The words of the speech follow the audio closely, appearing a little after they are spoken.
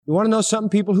You want to know something,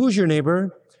 people? Who's your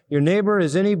neighbor? Your neighbor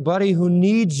is anybody who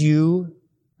needs you.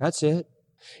 That's it.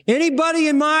 Anybody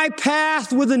in my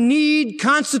path with a need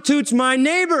constitutes my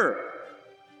neighbor.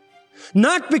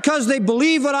 Not because they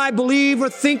believe what I believe or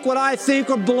think what I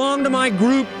think or belong to my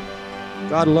group.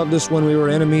 God loved us when we were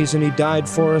enemies, and He died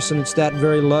for us, and it's that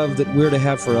very love that we're to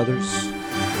have for others.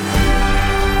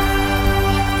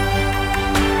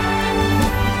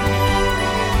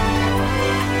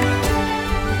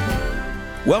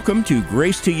 Welcome to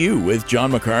Grace to You with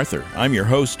John MacArthur. I'm your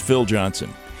host, Phil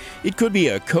Johnson. It could be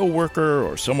a coworker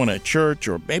or someone at church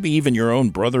or maybe even your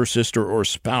own brother, sister, or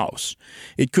spouse.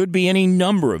 It could be any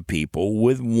number of people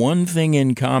with one thing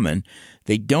in common.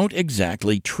 They don't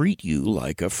exactly treat you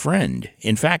like a friend.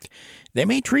 In fact, they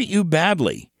may treat you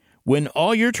badly when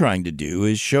all you're trying to do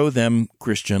is show them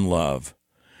Christian love.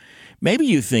 Maybe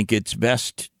you think it's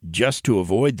best just to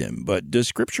avoid them, but does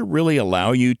Scripture really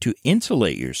allow you to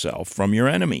insulate yourself from your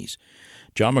enemies?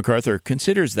 John MacArthur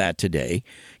considers that today,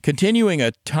 continuing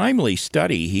a timely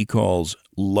study he calls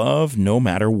Love No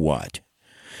Matter What.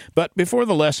 But before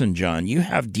the lesson, John, you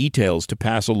have details to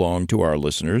pass along to our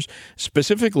listeners,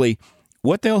 specifically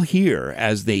what they'll hear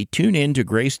as they tune in to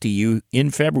Grace to You in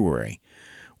February.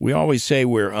 We always say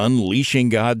we're unleashing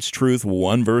God's truth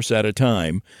one verse at a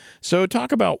time, so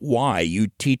talk about why you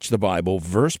teach the Bible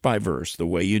verse by verse the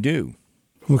way you do.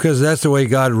 Because that's the way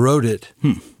God wrote it,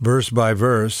 verse by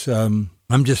verse. I'm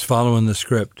just following the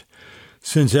script.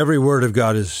 Since every word of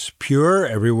God is pure,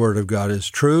 every word of God is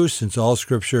true, since all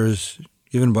Scripture is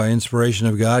given by inspiration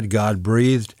of God,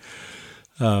 God-breathed,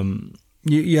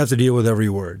 you have to deal with every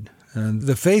word. And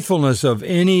the faithfulness of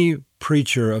any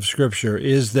preacher of Scripture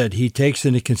is that he takes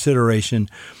into consideration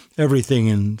everything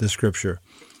in the Scripture.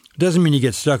 It doesn't mean you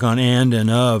get stuck on and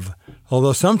of,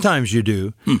 although sometimes you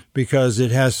do, because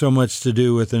it has so much to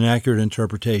do with an accurate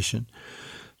interpretation.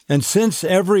 And since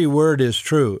every word is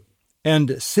true,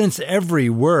 and since every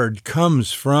word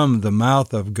comes from the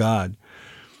mouth of God,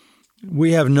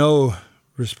 we have no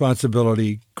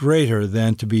responsibility greater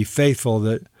than to be faithful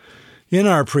that in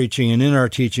our preaching and in our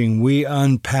teaching, we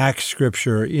unpack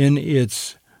Scripture in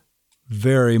its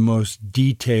very most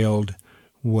detailed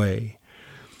way.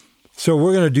 So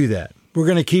we're going to do that. We're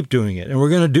going to keep doing it, and we're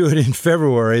going to do it in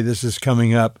February. This is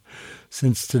coming up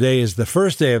since today is the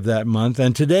first day of that month,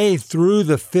 and today through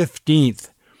the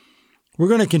 15th, we're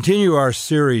going to continue our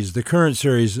series, the current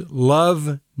series,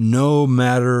 Love No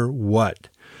Matter What.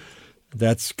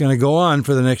 That's going to go on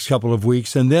for the next couple of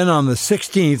weeks. And then on the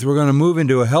 16th, we're going to move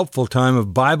into a helpful time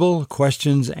of Bible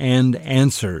questions and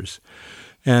answers.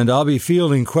 And I'll be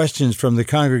fielding questions from the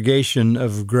congregation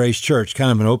of Grace Church, kind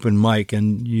of an open mic,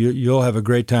 and you'll have a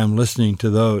great time listening to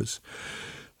those.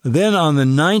 Then on the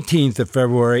 19th of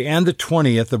February and the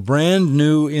 20th, a brand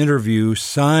new interview,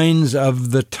 Signs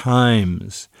of the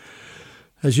Times.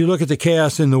 As you look at the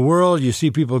chaos in the world, you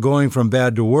see people going from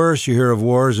bad to worse. You hear of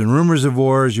wars and rumors of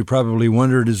wars. You probably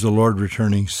wondered, is the Lord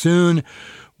returning soon?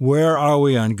 Where are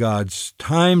we on God's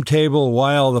timetable?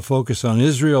 Why all the focus on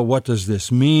Israel? What does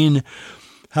this mean?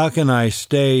 How can I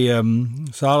stay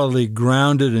solidly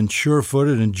grounded and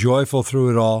sure-footed and joyful through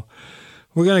it all?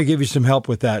 We're going to give you some help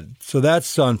with that. So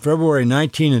that's on February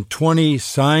 19 and 20,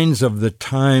 Signs of the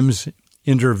Times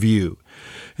interview.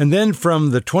 And then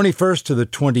from the 21st to the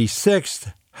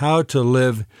 26th, How to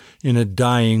Live in a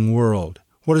Dying World.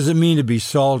 What does it mean to be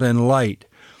salt and light?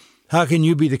 How can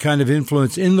you be the kind of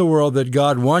influence in the world that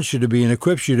God wants you to be and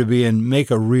equips you to be and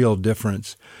make a real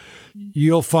difference?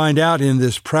 You'll find out in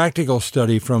this practical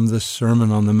study from the Sermon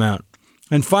on the Mount.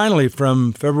 And finally,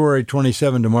 from February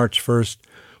 27 to March 1st,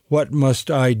 What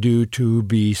Must I Do to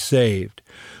Be Saved?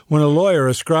 When a lawyer,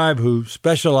 a scribe who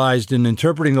specialized in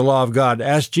interpreting the law of God,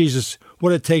 asked Jesus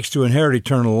what it takes to inherit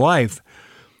eternal life,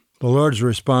 the Lord's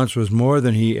response was more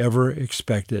than he ever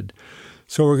expected.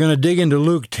 So we're going to dig into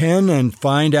Luke 10 and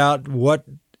find out what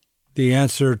the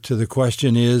answer to the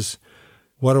question is,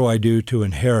 what do I do to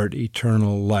inherit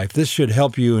eternal life? This should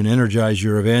help you and energize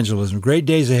your evangelism. Great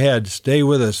days ahead. Stay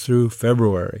with us through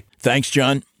February. Thanks,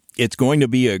 John. It's going to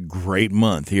be a great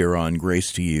month here on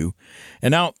Grace to You.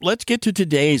 And now let's get to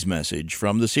today's message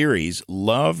from the series,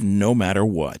 Love No Matter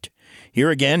What. Here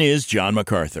again is John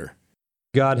MacArthur.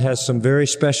 God has some very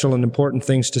special and important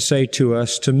things to say to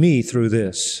us, to me, through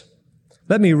this.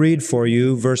 Let me read for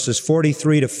you verses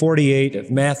 43 to 48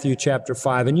 of Matthew chapter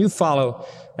 5, and you follow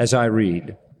as I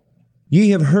read.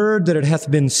 Ye have heard that it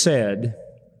hath been said,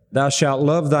 Thou shalt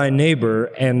love thy neighbor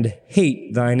and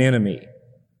hate thine enemy.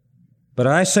 But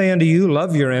I say unto you,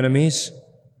 love your enemies,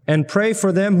 and pray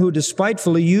for them who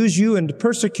despitefully use you and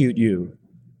persecute you,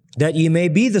 that ye may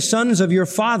be the sons of your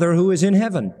Father who is in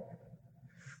heaven.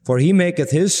 For he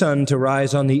maketh his sun to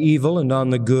rise on the evil and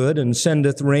on the good, and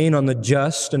sendeth rain on the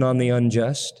just and on the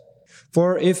unjust.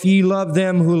 For if ye love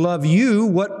them who love you,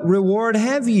 what reward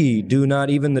have ye? Do not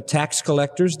even the tax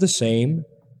collectors the same?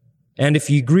 And if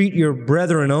ye greet your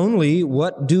brethren only,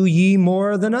 what do ye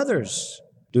more than others?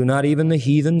 Do not even the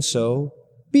heathen so?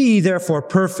 Be ye therefore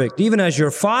perfect, even as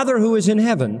your Father who is in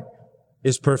heaven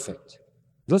is perfect.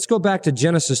 Let's go back to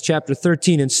Genesis chapter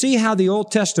 13 and see how the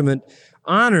Old Testament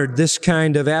honored this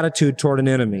kind of attitude toward an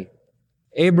enemy.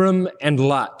 Abram and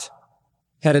Lot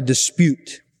had a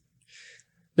dispute.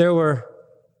 There were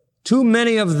too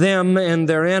many of them and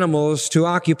their animals to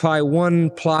occupy one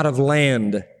plot of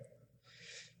land.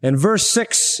 And verse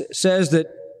 6 says that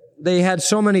they had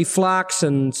so many flocks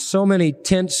and so many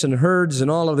tents and herds and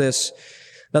all of this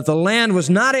that the land was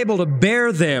not able to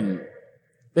bear them.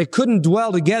 They couldn't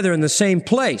dwell together in the same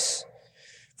place,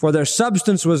 for their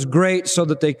substance was great so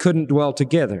that they couldn't dwell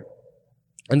together.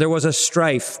 And there was a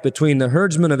strife between the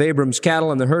herdsmen of Abram's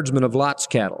cattle and the herdsmen of Lot's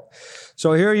cattle.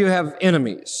 So here you have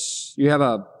enemies. You have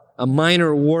a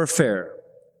minor warfare.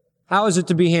 How is it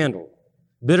to be handled?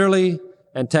 Bitterly,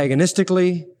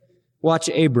 antagonistically? Watch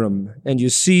Abram, and you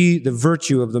see the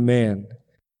virtue of the man.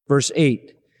 Verse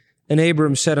 8, And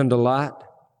Abram said unto Lot,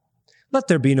 Let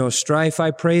there be no strife,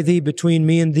 I pray thee, between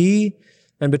me and thee,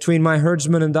 and between my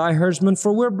herdsmen and thy herdsmen,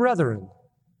 for we're brethren.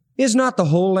 Is not the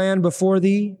whole land before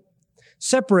thee?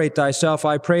 Separate thyself,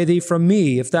 I pray thee, from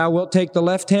me. If thou wilt take the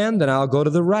left hand, then I'll go to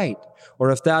the right. Or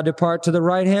if thou depart to the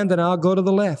right hand, then I'll go to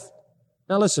the left.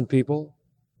 Now listen, people,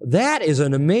 that is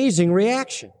an amazing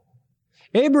reaction.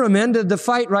 Abram ended the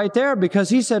fight right there because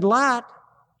he said, Lot,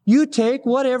 you take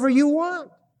whatever you want,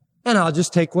 and I'll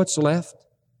just take what's left.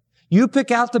 You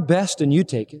pick out the best and you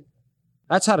take it.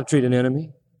 That's how to treat an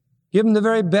enemy. Give him the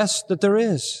very best that there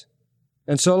is.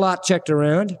 And so Lot checked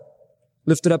around,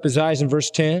 lifted up his eyes in verse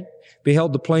 10,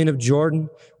 beheld the plain of Jordan,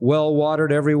 well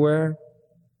watered everywhere.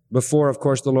 Before, of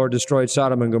course, the Lord destroyed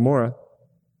Sodom and Gomorrah.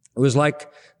 It was like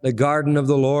the garden of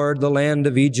the Lord, the land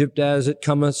of Egypt, as it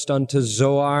cometh unto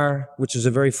Zoar, which is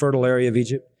a very fertile area of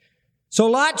Egypt. So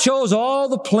Lot chose all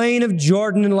the plain of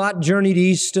Jordan, and Lot journeyed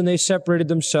east, and they separated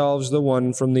themselves the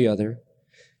one from the other.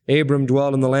 Abram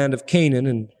dwelt in the land of Canaan,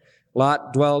 and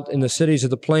Lot dwelt in the cities of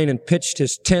the plain and pitched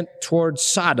his tent toward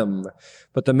Sodom.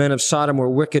 But the men of Sodom were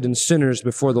wicked and sinners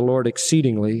before the Lord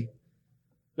exceedingly.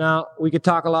 Now, we could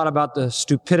talk a lot about the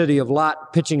stupidity of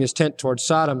Lot pitching his tent toward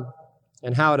Sodom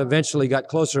and how it eventually got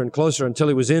closer and closer until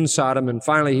he was in Sodom, and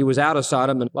finally he was out of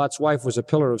Sodom, and Lot's wife was a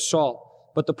pillar of salt.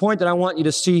 But the point that I want you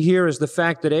to see here is the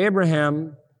fact that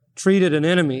Abraham treated an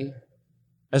enemy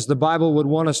as the Bible would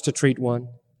want us to treat one.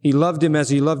 He loved him as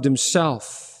he loved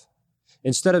himself.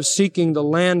 Instead of seeking the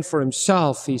land for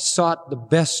himself, he sought the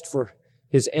best for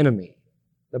his enemy.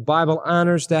 The Bible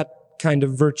honors that kind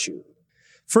of virtue.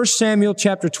 1 Samuel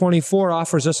chapter 24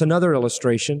 offers us another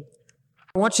illustration.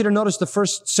 I want you to notice the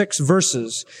first 6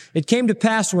 verses. It came to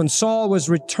pass when Saul was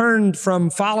returned from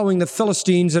following the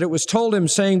Philistines that it was told him,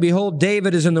 saying, Behold,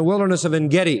 David is in the wilderness of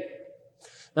En-Gedi.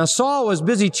 Now Saul was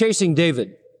busy chasing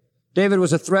David. David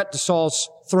was a threat to Saul's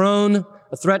throne,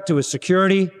 a threat to his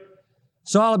security.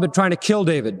 Saul had been trying to kill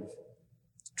David,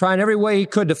 trying every way he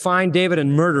could to find David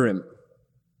and murder him.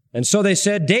 And so they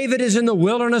said, David is in the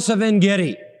wilderness of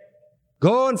En-Gedi.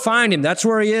 Go and find him. That's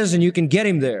where he is, and you can get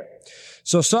him there.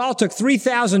 So Saul took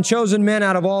 3,000 chosen men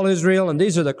out of all Israel, and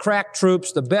these are the crack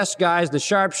troops, the best guys, the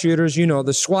sharpshooters,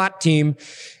 the SWAT team.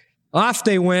 Off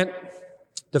they went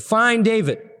to find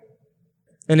David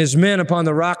and his men upon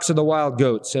the rocks of the wild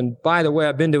goats. And by the way,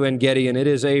 I've been to En-Gedi, and it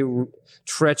is a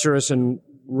treacherous and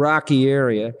rocky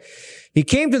area. He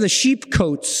came to the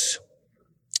sheepcotes.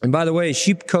 And by the way,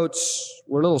 sheepcotes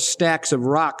were little stacks of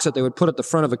rocks that they would put at the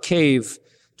front of a cave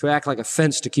to act like a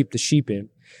fence to keep the sheep in.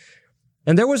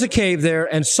 And there was a cave there,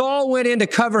 and Saul went in to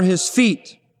cover his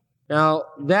feet. Now,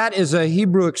 that is a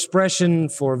Hebrew expression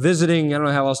for visiting, I don't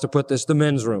know how else to put this, the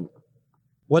men's room.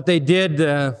 What they did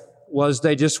was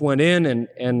they just went in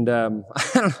and I don't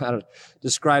know how to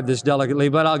describe this delicately,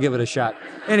 but I'll give it a shot.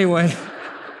 Anyway,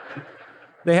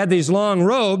 they had these long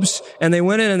robes, and they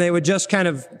went in and they would just kind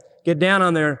of get down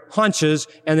on their haunches,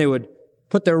 and they would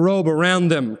put their robe around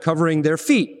them, covering their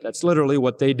feet. That's literally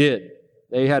what they did.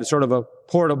 They had sort of a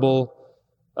portable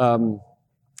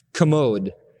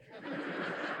commode.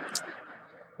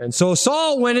 And so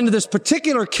Saul went into this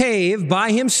particular cave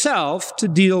by himself to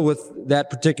deal with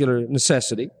that particular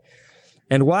necessity.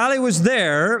 And while he was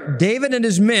there, David and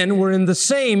his men were in the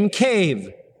same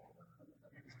cave.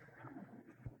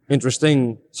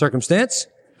 Interesting circumstance.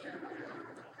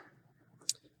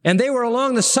 And they were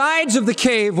along the sides of the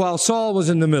cave while Saul was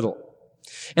in the middle.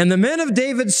 And the men of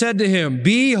David said to him,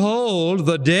 behold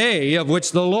the day of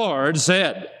which the Lord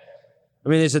said. I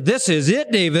mean, they said, this is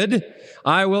it, David.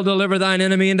 I will deliver thine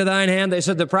enemy into thine hand. They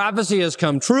said, the prophecy has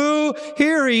come true.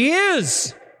 Here he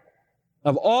is.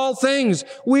 Of all things,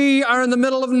 we are in the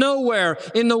middle of nowhere,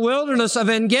 in the wilderness of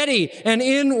En-Gedi, and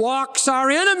in walks our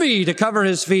enemy to cover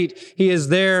his feet. He is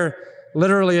there,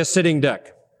 literally a sitting duck.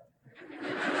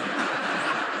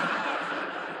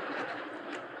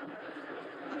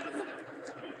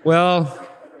 Well,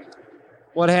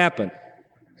 what happened?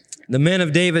 The men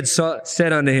of David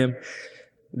said unto him,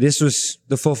 this was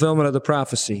the fulfillment of the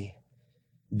prophecy.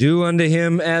 Do unto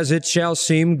him as it shall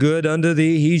seem good unto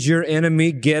thee. He's your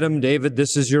enemy. Get him, David.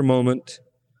 This is your moment.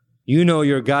 You know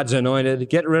you're God's anointed.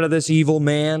 Get rid of this evil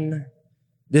man,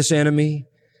 this enemy.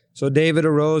 So David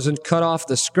arose and cut off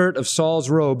the skirt of Saul's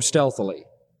robe stealthily.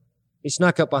 He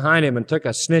snuck up behind him and took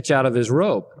a snitch out of his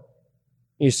robe.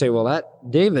 You say, well, that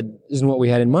David isn't what we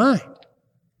had in mind.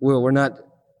 Well, we're not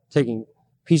taking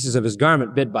pieces of his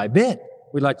garment bit by bit.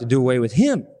 We'd like to do away with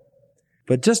him.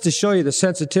 But just to show you the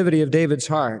sensitivity of David's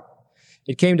heart,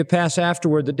 it came to pass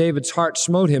afterward that David's heart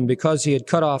smote him because he had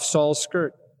cut off Saul's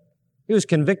skirt. He was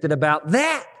convicted about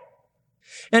that.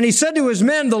 And he said to his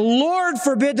men, the Lord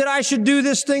forbid that I should do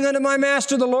this thing unto my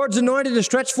master, the Lord's anointed, to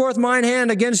stretch forth mine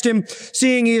hand against him,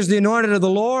 seeing he is the anointed of the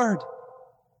Lord.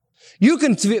 You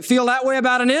can feel that way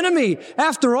about an enemy.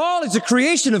 After all, he's a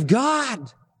creation of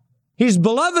God. He's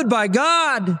beloved by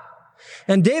God.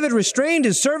 And David restrained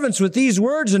his servants with these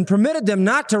words and permitted them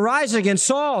not to rise against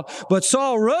Saul. But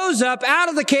Saul rose up out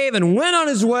of the cave and went on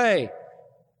his way.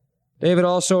 David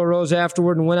also arose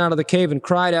afterward and went out of the cave and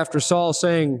cried after Saul,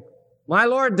 saying, my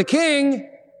Lord the king.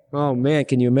 Oh man,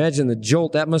 can you imagine the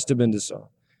jolt that must have been to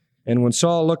Saul? And when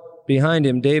Saul looked behind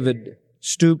him, David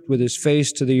stooped with his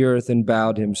face to the earth and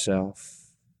bowed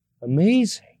himself.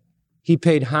 Amazing. He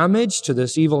paid homage to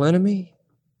this evil enemy.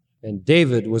 And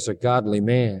David was a godly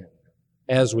man,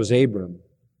 as was Abram.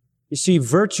 You see,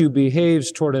 virtue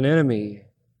behaves toward an enemy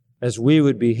as we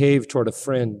would behave toward a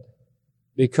friend,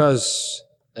 because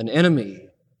an enemy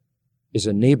is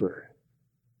a neighbor.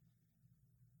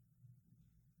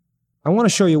 I want to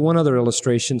show you one other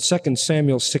illustration, 2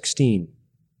 Samuel 16.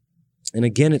 And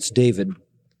again, it's David.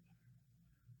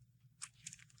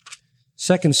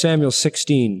 2 Samuel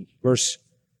 16, verse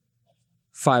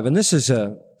 5. And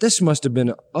this must have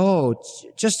been,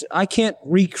 I can't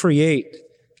recreate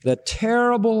the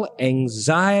terrible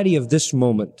anxiety of this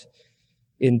moment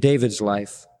in David's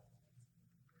life.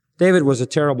 David was a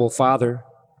terrible father.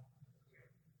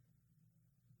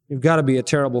 You've got to be a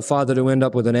terrible father to end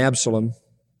up with an Absalom.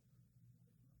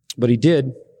 But he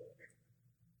did.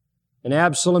 And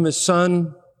Absalom, his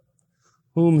son,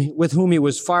 with whom he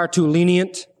was far too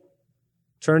lenient,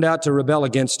 turned out to rebel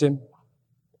against him.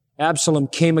 Absalom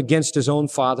came against his own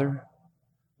father,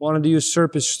 wanted to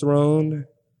usurp his throne.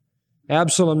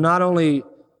 Absalom not only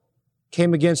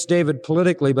came against David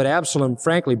politically, but Absalom,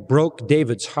 frankly, broke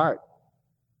David's heart.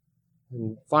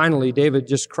 And finally, David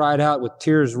just cried out with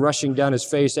tears rushing down his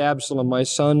face, Absalom, my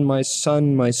son, my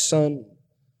son, my son,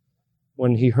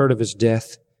 when he heard of his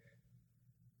death.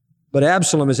 But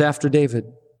Absalom is after David,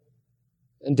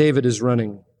 and David is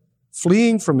running,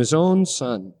 fleeing from his own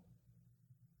son.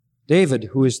 David,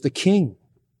 who is the king.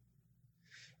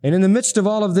 And in the midst of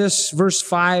all of this, verse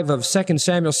 5 of 2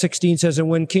 Samuel 16 says, and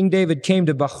when King David came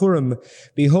to Bahurim,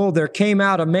 behold, there came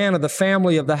out a man of the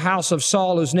family of the house of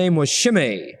Saul, whose name was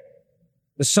Shimei,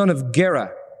 the son of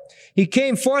Gera. He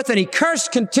came forth and he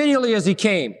cursed continually as he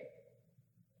came.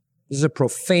 This is a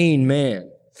profane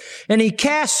man. And he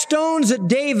cast stones at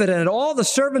David and at all the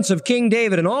servants of King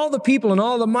David and all the people and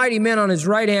all the mighty men on his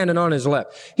right hand and on his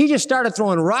left. He just started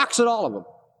throwing rocks at all of them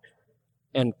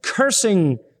and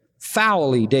cursing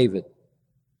foully David.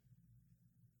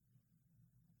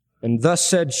 And thus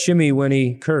said Shimei when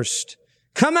he cursed,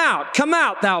 come out,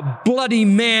 thou bloody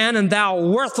man and thou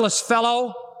worthless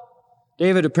fellow.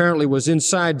 David apparently was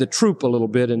inside the troop a little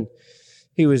bit, and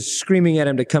he was screaming at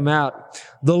him to come out.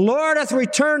 The Lord hath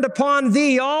returned upon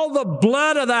thee all the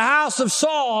blood of the house of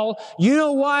Saul. You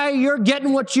know why you're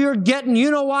getting what you're getting. You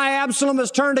know why Absalom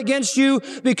has turned against you,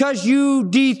 because you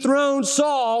dethroned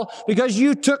Saul, because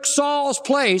you took Saul's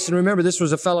place. And remember, this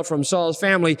was a fellow from Saul's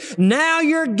family. Now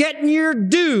you're getting your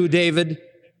due, David,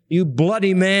 you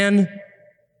bloody man.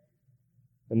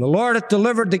 And the Lord hath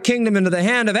delivered the kingdom into the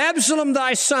hand of Absalom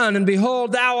thy son, and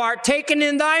behold, thou art taken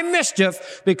in thy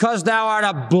mischief, because thou art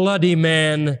a bloody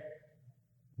man.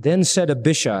 Then said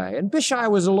Abishai, and Abishai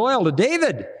was loyal to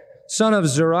David, son of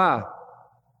Zerah,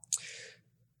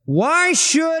 why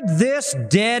should this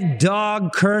dead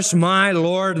dog curse my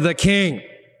lord the king?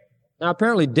 Now,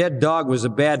 apparently dead dog was a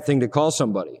bad thing to call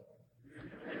somebody.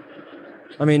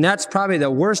 I mean, that's probably the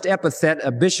worst epithet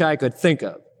Abishai could think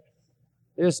of.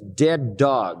 This dead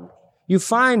dog. You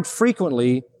find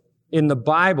frequently in the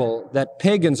Bible that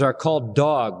pagans are called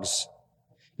dogs.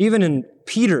 Even in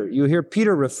Peter, you hear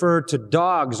Peter refer to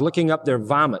dogs licking up their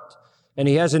vomit. And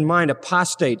he has in mind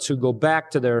apostates who go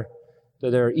back to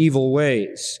their evil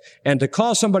ways. And to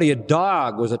call somebody a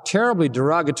dog was a terribly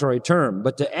derogatory term.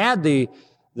 But to add the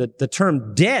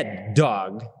term dead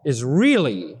dog is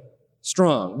really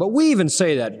strong. But we even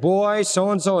say that, boy,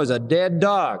 so-and-so is a dead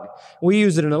dog. We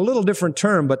use it in a little different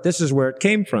term, but this is where it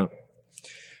came from.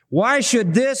 Why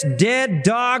should this dead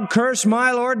dog curse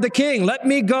my lord the king? Let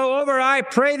me go over, I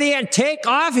pray thee, and take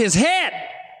off his head.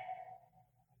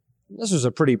 This was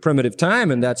a pretty primitive time,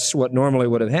 and that's what normally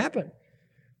would have happened.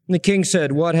 And the king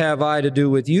said, what have I to do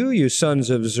with you, you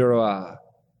sons of Zeruiah?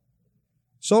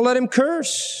 So let him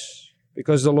curse,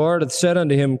 because the Lord hath said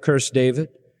unto him, curse David.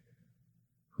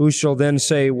 Who shall then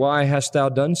say, why hast thou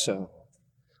done so?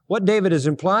 What David is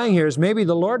implying here is maybe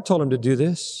the Lord told him to do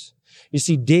this. You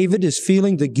see, David is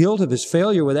feeling the guilt of his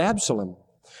failure with Absalom.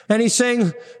 And he's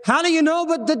saying, how do you know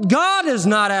but that God has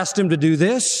not asked him to do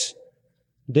this?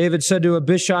 David said to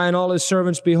Abishai and all his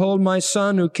servants, behold, my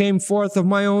son who came forth of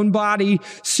my own body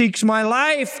seeks my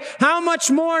life. How much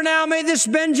more now may this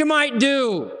Benjamite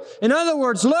do? In other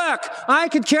words, look, I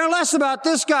could care less about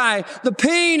this guy. The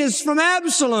pain is from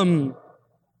Absalom.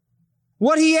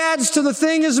 What he adds to the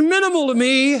thing is minimal to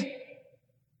me.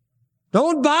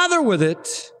 Don't bother with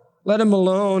it. Let him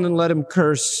alone and let him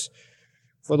curse,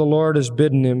 for the Lord has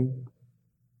bidden him.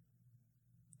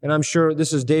 And I'm sure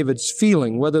this is David's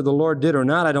feeling. Whether the Lord did or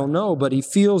not, I don't know, but he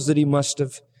feels that he must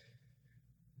have.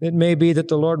 It may be that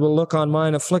the Lord will look on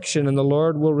mine affliction, and the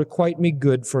Lord will requite me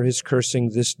good for his cursing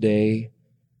this day.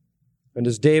 And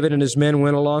as David and his men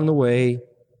went along the way,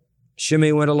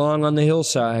 Shimei went along on the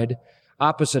hillside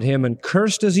opposite him and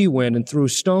cursed as he went and threw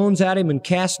stones at him and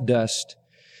cast dust.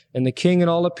 And the king and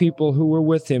all the people who were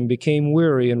with him became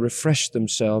weary and refreshed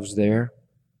themselves there.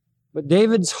 But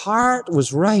David's heart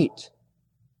was right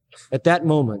at that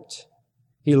moment.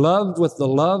 He loved with the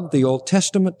love the Old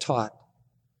Testament taught.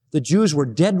 The Jews were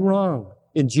dead wrong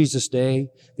in Jesus' day.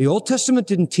 The Old Testament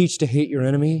didn't teach to hate your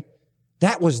enemy.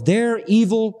 That was their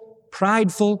evil,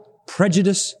 prideful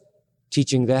prejudice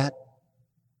teaching that.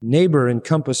 Neighbor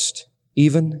encompassed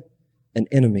even an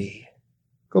enemy.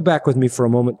 Go back with me for a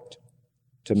moment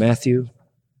to Matthew,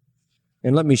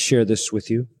 and let me share this with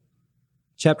you.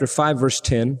 Chapter 5, verse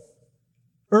 10.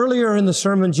 Earlier in the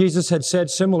sermon, Jesus had said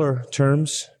similar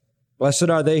terms.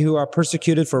 Blessed are they who are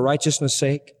persecuted for righteousness'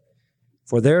 sake,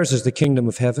 for theirs is the kingdom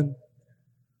of heaven.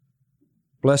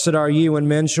 Blessed are ye when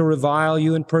men shall revile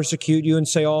you and persecute you and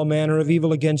say all manner of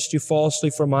evil against you falsely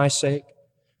for my sake.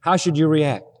 How should you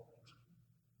react?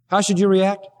 How should you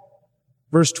react?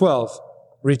 Verse 12.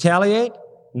 Retaliate?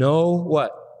 No,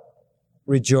 what?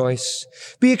 Rejoice.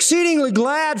 Be exceedingly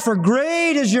glad, for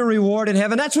great is your reward in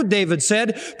heaven. That's what David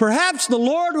said. Perhaps the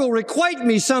Lord will requite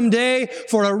me someday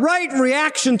for a right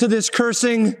reaction to this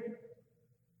cursing.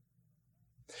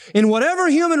 In whatever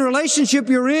human relationship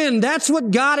you're in, that's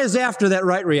what God is after, that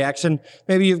right reaction.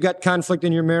 Maybe you've got conflict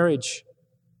in your marriage.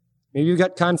 Maybe you've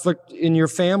got conflict in your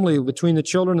family between the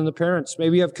children and the parents.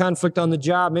 Maybe you have conflict on the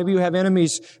job. Maybe you have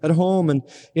enemies at home and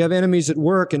you have enemies at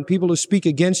work and people who speak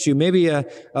against you. Maybe a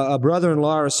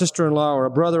brother-in-law or a sister-in-law or a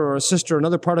brother or a sister,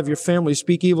 another part of your family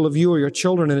speak evil of you or your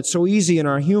children. And it's so easy in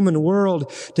our human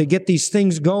world to get these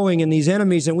things going and these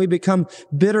enemies, and we become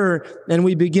bitter and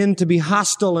we begin to be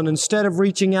hostile. And instead of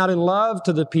reaching out in love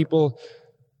to the people,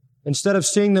 instead of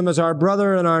seeing them as our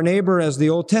brother and our neighbor, as the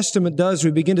Old Testament does,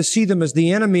 we begin to see them as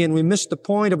the enemy, and we miss the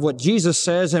point of what Jesus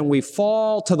says, and we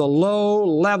fall to the low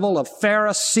level of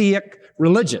Pharisaic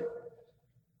religion.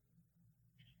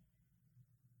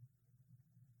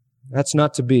 That's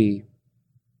not to be.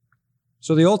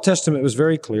 So the Old Testament was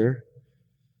very clear,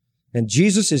 and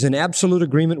Jesus is in absolute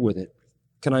agreement with it.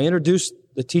 Can I introduce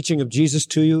the teaching of Jesus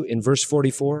to you in verse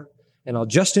 44? And I'll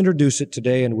just introduce it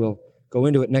today, and we'll go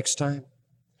into it next time.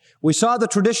 We saw the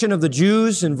tradition of the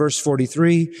Jews in verse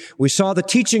 43. We saw the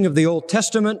teaching of the Old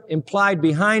Testament implied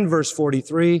behind verse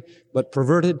 43, but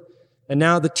perverted. And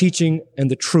now the teaching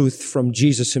and the truth from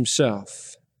Jesus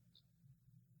himself.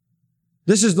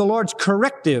 This is the Lord's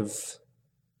corrective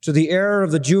to the error of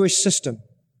the Jewish system.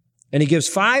 And he gives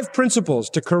 5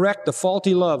 principles to correct the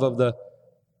faulty love of the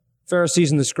Pharisees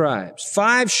and the scribes.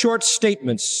 5 short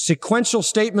statements, sequential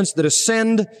statements that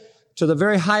ascend to the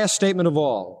very highest statement of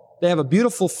all. They have a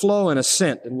beautiful flow and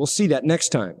ascent, and we'll see that next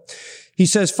time. He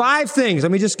says 5 things.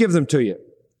 Let me just give them to you.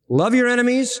 Love your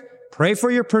enemies, pray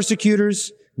for your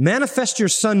persecutors, manifest your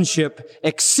sonship,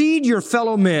 exceed your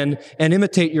fellow men, and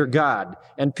imitate your God.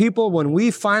 And people, when we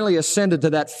finally ascended to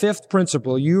that fifth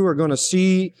principle, you are going to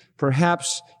see,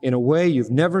 perhaps in a way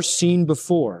you've never seen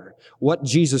before, what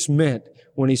Jesus meant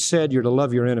when he said you're to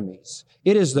love your enemies.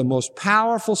 It is the most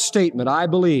powerful statement, I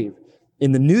believe,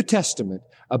 in the New Testament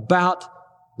about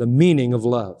the meaning of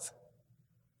love.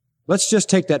 Let's just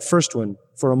take that first one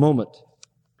for a moment.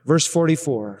 Verse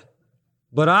 44.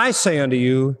 But I say unto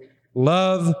you,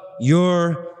 love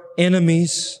your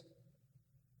enemies.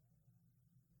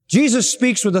 Jesus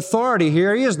speaks with authority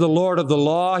here. He is the Lord of the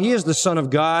law. He is the Son of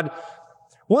God.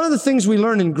 One of the things we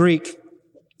learn in Greek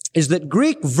is that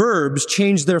Greek verbs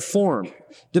change their form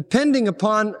depending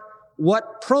upon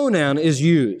what pronoun is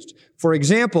used. For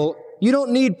example, you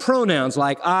don't need pronouns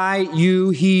like I,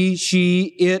 you, he,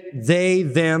 she, it, they,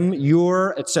 them,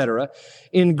 your, etc.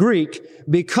 in Greek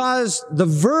because the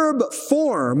verb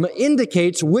form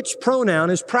indicates which pronoun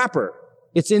is proper.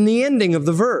 It's in the ending of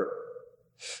the verb.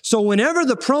 So whenever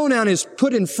the pronoun is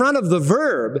put in front of the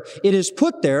verb, it is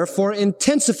put there for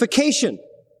intensification.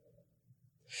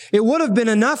 It would have been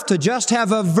enough to just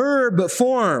have a verb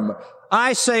form.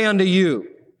 I say unto you.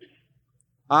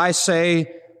 I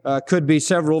say could be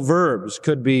several verbs.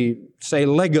 Could be, say,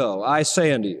 lego. I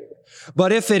say unto you.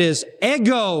 But if it is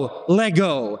ego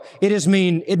lego, it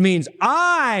means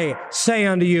I say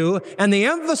unto you, and the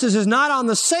emphasis is not on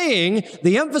the saying,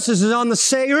 the emphasis is on the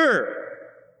sayer.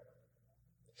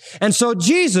 And so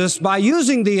Jesus, by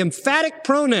using the emphatic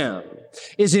pronoun,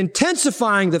 is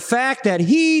intensifying the fact that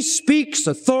he speaks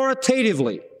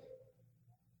authoritatively.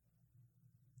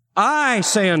 I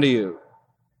say unto you,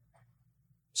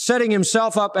 setting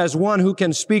himself up as one who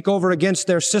can speak over against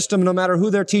their system no matter who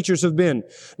their teachers have been,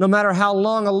 no matter how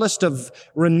long a list of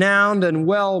renowned and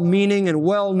well-meaning and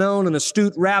well-known and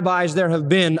astute rabbis there have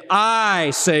been.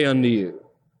 I say unto you.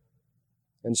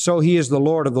 And so he is the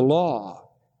Lord of the law.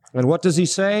 And what does he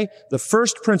say? The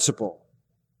first principle,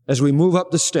 as we move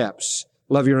up the steps,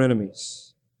 love your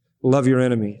enemies. Love your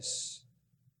enemies.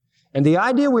 And the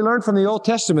idea we learn from the Old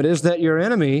Testament is that your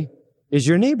enemy is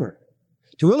your neighbor.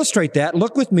 To illustrate that,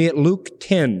 look with me at Luke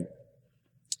 10.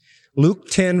 Luke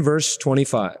 10, verse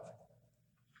 25.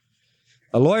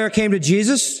 A lawyer came to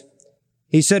Jesus.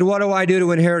 He said, what do I do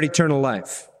to inherit eternal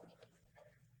life?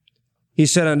 He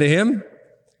said unto him,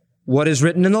 what is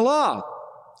written in the law?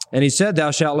 And he said,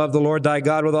 thou shalt love the Lord thy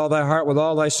God with all thy heart, with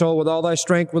all thy soul, with all thy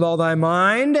strength, with all thy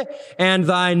mind, and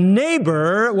thy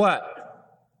neighbor, what?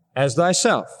 As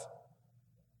thyself.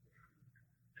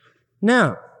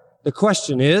 Now, the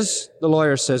question is, the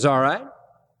lawyer says, all right,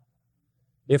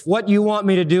 if what you want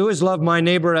me to do is love my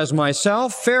neighbor as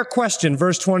myself, fair question,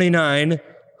 verse 29,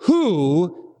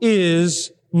 who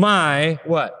is my,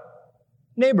 what?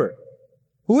 Neighbor.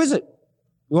 Who is it?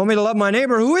 You want me to love my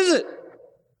neighbor? Who is it?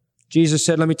 Jesus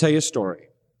said, let me tell you a story.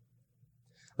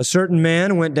 A certain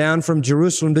man went down from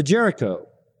Jerusalem to Jericho,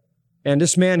 and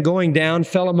this man going down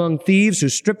fell among thieves who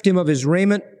stripped him of his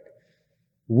raiment,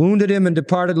 wounded him, and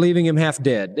departed, leaving him half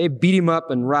dead. They beat him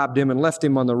up and robbed him and left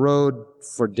him on the road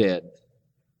for dead.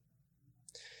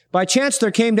 By chance,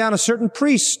 there came down a certain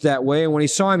priest that way, and when he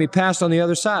saw him, he passed on the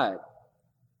other side.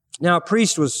 Now, a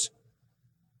priest was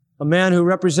a man who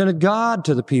represented God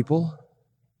to the people,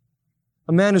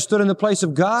 a man who stood in the place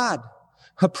of God.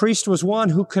 A priest was one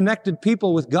who connected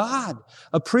people with God.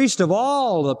 A priest of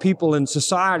all the people in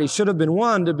society should have been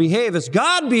one to behave as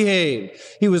God behaved.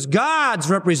 He was God's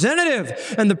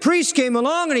representative. And the priest came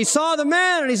along and he saw the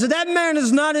man and he said, that man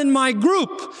is not in my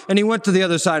group. And he went to the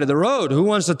other side of the road. Who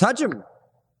wants to touch him?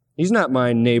 He's not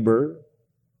my neighbor.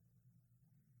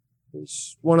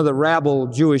 He's one of the rabble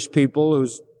Jewish people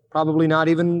who's probably not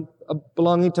even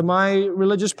belonging to my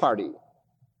religious party.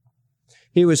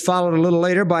 He was followed a little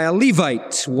later by a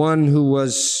Levite, one who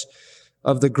was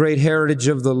of the great heritage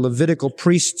of the Levitical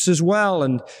priests as well.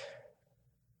 And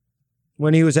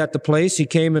when he was at the place, he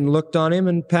came and looked on him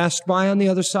and passed by on the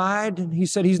other side. And he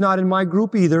said, he's not in my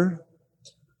group either.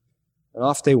 And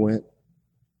off they went.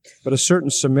 But a certain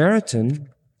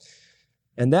Samaritan,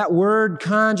 and that word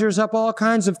conjures up all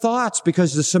kinds of thoughts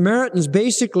because the Samaritans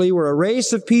basically were a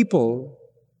race of people.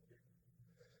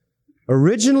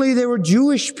 Originally, they were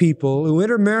Jewish people who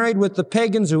intermarried with the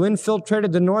pagans who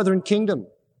infiltrated the northern kingdom.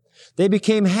 They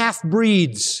became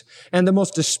half-breeds, and the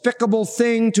most despicable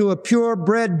thing to a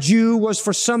purebred Jew was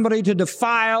for somebody to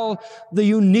defile the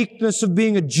uniqueness of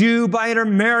being a Jew by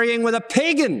intermarrying with a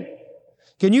pagan,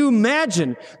 Can you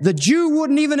imagine? The Jew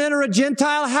wouldn't even enter a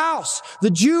Gentile house.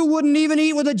 The Jew wouldn't even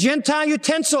eat with a Gentile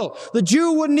utensil. The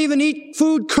Jew wouldn't even eat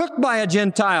food cooked by a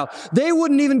Gentile. They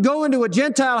wouldn't even go into a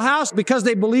Gentile house because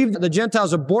they believed that the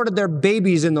Gentiles aborted their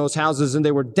babies in those houses and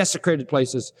they were desecrated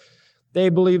places. They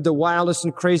believed the wildest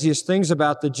and craziest things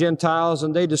about the Gentiles,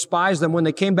 and they despised them. When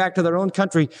they came back to their own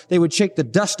country, they would shake the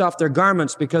dust off their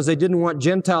garments because they didn't want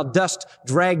Gentile dust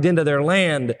dragged into their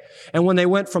land. And when they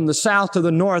went from the south to the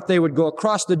north, they would go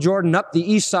across the Jordan up the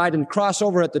east side and cross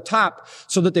over at the top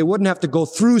so that they wouldn't have to go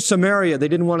through Samaria. They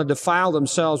didn't want to defile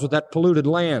themselves with that polluted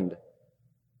land.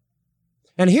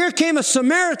 And here came a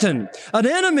Samaritan, an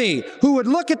enemy, who would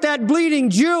look at that bleeding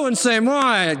Jew and say,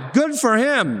 "My, good for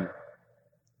him.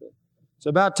 It's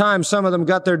about time some of them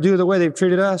got their due the way they've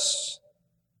treated us."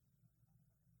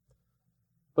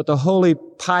 But the holy,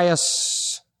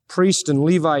 pious priest and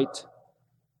Levite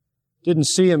didn't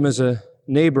see him as a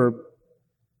neighbor,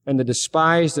 and the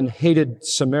despised and hated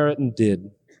Samaritan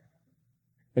did.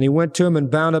 And he went to him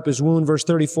and bound up his wound, verse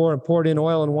 34, and poured in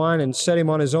oil and wine and set him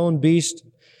on his own beast,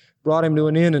 brought him to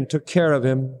an inn and took care of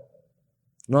him.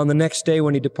 And on the next day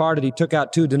when he departed, he took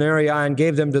out 2 denarii and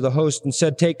gave them to the host and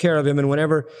said, "Take care of him, and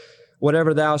whatever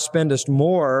thou spendest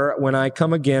more, when I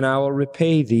come again, I will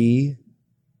repay thee."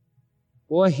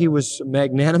 Boy, he was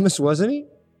magnanimous, wasn't he?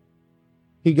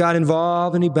 He got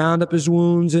involved and he bound up his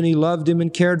wounds and he loved him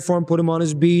and cared for him, put him on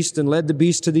his beast and led the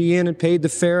beast to the inn and paid the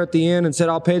fare at the inn and said,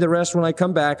 "I'll pay the rest when I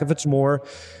come back if it's more.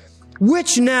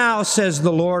 Which now, says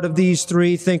the Lord, of these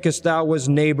 3 thinkest thou was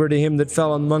neighbor to him that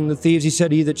fell among the thieves?" He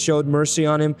said, "He that showed mercy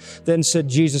on him." Then said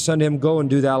Jesus unto him, "Go and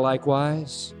do thou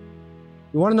likewise."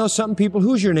 You want to know something, people?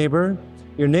 Who's your neighbor?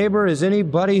 Your neighbor is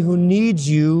anybody who needs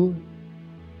you.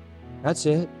 That's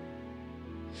it.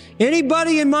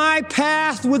 Anybody in my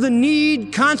path with a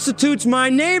need constitutes my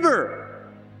neighbor.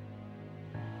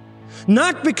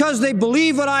 Not because they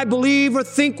believe what I believe or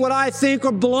think what I think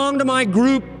or belong to my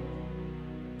group.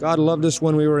 God loved us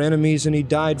when we were enemies and He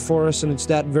died for us, and it's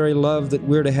that very love that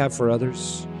we're to have for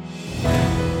others.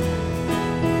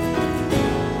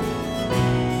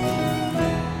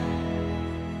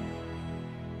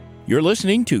 You're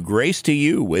listening to Grace to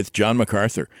You with John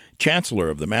MacArthur, Chancellor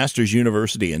of the Masters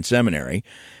University and Seminary.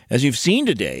 As you've seen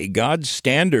today, God's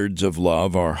standards of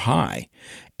love are high.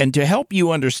 And to help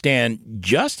you understand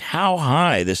just how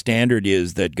high the standard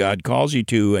is that God calls you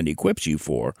to and equips you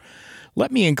for,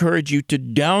 let me encourage you to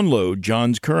download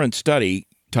John's current study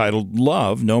titled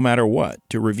Love No Matter What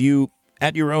to review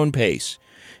at your own pace.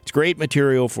 It's great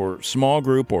material for small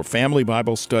group or family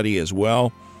Bible study as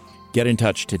well. Get in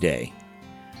touch today.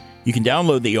 You can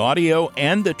download the audio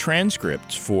and the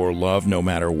transcripts for Love No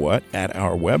Matter What at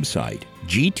our website,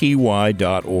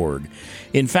 gty.org.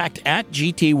 In fact, at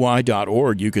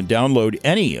gty.org, you can download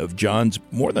any of John's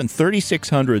more than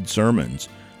 3,600 sermons,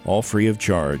 all free of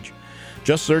charge.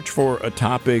 Just search for a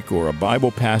topic or a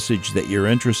Bible passage that you're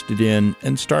interested in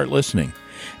and start listening.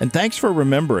 And thanks for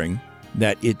remembering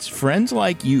that it's friends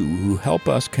like you who help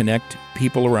us connect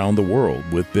people around the world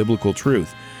with biblical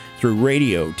truth through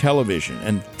radio, television,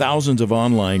 and thousands of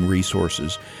online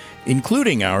resources,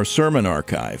 including our sermon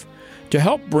archive. To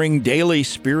help bring daily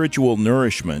spiritual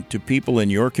nourishment to people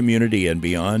in your community and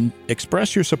beyond,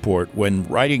 express your support when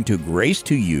writing to Grace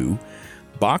to You,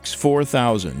 Box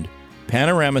 4000,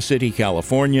 Panorama City,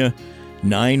 California,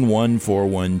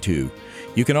 91412.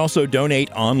 You can also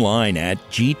donate online at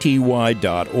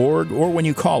gty.org or when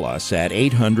you call us at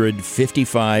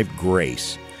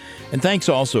 800-55-GRACE. And thanks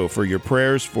also for your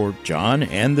prayers for John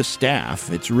and the staff.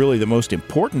 It's really the most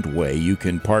important way you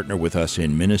can partner with us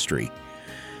in ministry.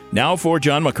 Now for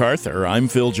John MacArthur, I'm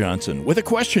Phil Johnson with a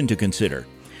question to consider.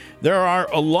 There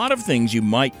are a lot of things you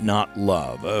might not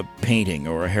love, a painting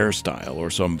or a hairstyle or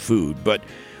some food, but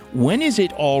when is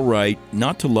it all right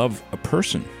not to love a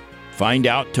person? Find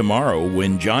out tomorrow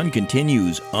when John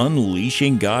continues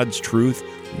unleashing God's truth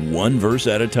one verse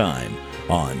at a time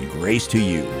on Grace to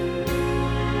You.